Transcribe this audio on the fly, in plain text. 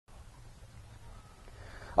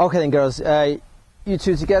Okay then, girls. You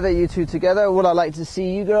two together. What I'd like to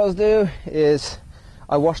see you girls do is,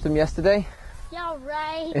 I washed them yesterday. Yeah,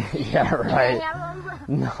 right. Yeah, right.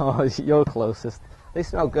 No, you're closest. They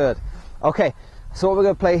smell good. Okay, so what we're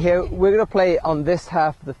going to play here, we're going to play on this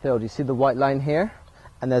half of the field. You see the white line here?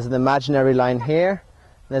 And there's an imaginary line here.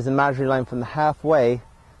 And there's an imaginary line from the halfway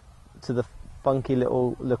to the funky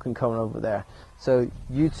little looking cone over there. So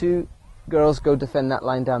you two girls go defend that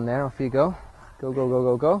line down there. Off you go. Go, go, go,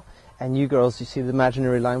 go, go. And you girls, you see the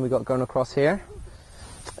imaginary line we got going across here?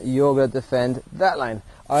 You're going to defend that line.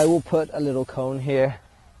 I will put a little cone here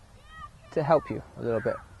to help you a little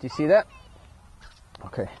bit. Do you see that?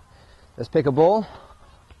 Okay. Let's pick a ball.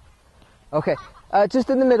 Okay. Just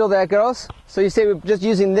in the middle there, girls. So you see we're just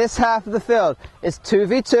using this half of the field. It's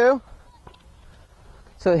 2v2.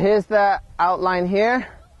 So here's the outline here,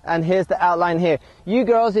 and here's the outline here. You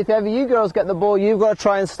girls, if ever you girls get the ball, you've got to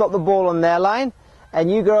try and stop the ball on their line. And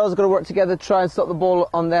you girls have got to work together to try and stop the ball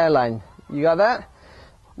on their line. You got that?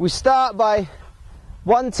 We start by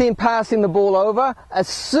one team passing the ball over. As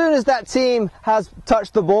soon as that team has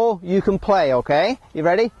touched the ball, you can play, okay? You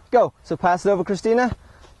ready? Go. So pass it over, Christina.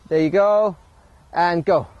 There you go. And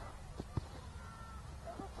go.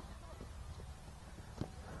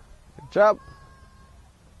 Good job.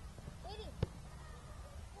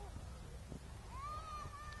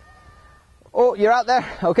 Oh, you're out there.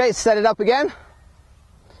 Okay, set it up again.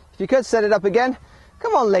 If you could set it up again.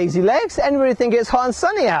 Come on, lazy legs. Anybody think it's hot and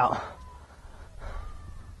sunny out?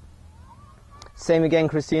 Same again,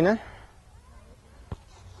 Christina.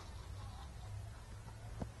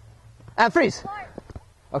 And freeze.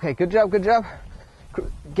 Okay, good job, good job.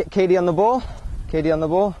 Get Katie on the ball. Katie on the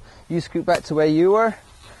ball. You scoot back to where you were.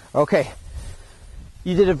 Okay.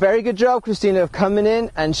 You did a very good job, Christina, of coming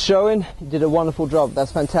in and showing. You did a wonderful job.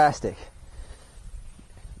 That's fantastic.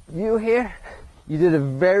 You here, you did a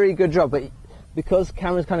very good job, but because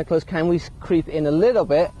Cameron's kind of close, can we creep in a little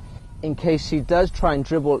bit in case she does try and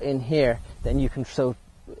dribble in here? Then you can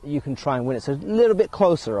try and win it. So a little bit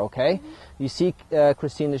closer, okay? You see,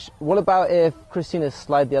 Christina. What about if Christina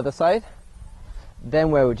slide the other side?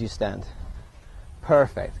 Then where would you stand?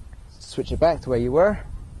 Perfect. Switch it back to where you were.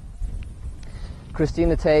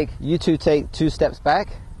 Christina, you two take 2 steps back.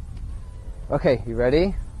 Okay, you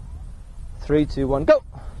ready? 3, 2, 1, go.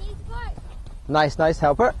 Nice, nice,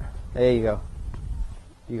 help her. There you go.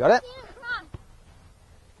 You got it?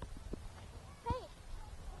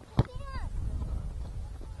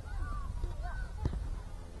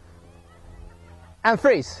 And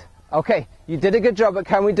freeze. Okay, you did a good job, but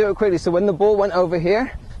can we do it quickly? So when the ball went over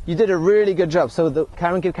here, you did a really good job. So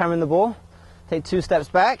give Cameron the ball. Take 2 steps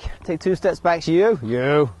back. Take 2 steps back. You.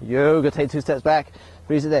 Go take 2 steps back.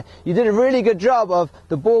 Freeze it there. You did a really good job of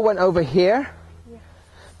the ball went over here. Yeah.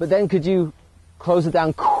 But then could you close it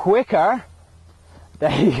down quicker?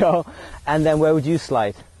 There you go. And then where would you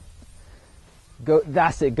slide? Go.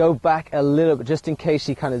 That's it. Go back a little bit, just in case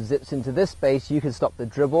she kind of zips into this space. You can stop the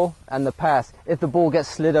dribble and the pass. If the ball gets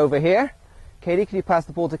slid over here, Katie, can you pass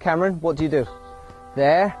the ball to Cameron? What do you do?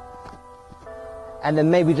 There. And then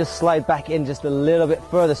maybe just slide back in just a little bit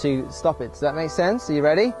further so you stop it. Does that make sense? Are you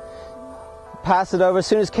ready? Pass it over. As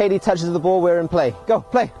soon as Katie touches the ball, we're in play. Go,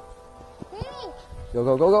 play. Go,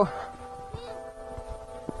 go, go, go.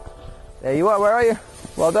 There you are. Where are you?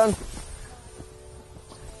 Well done.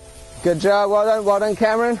 Good job. Well done,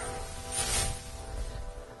 Cameron.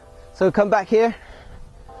 So come back here.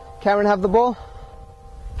 Cameron, have the ball.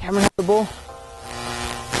 Cameron, have the ball.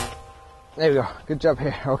 There we go. Good job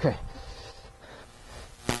here. Okay.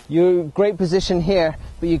 You're in great position here,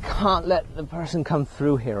 but you can't let the person come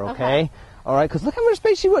through here, okay? All right, because look how much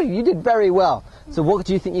space you were. You did very well. So what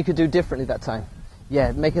do you think you could do differently that time?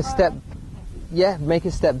 Yeah, make a step. Yeah, make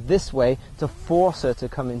a step this way to force her to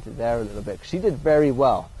come into there a little bit. She did very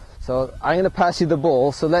well. So I'm going to pass you the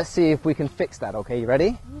ball. So let's see if we can fix that. Okay, you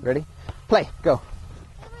ready? Ready? Play. Go.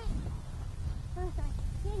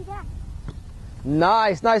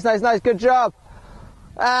 Nice, nice. Good job.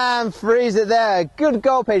 And freeze it there. Good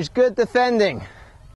goal, Paige. Good defending.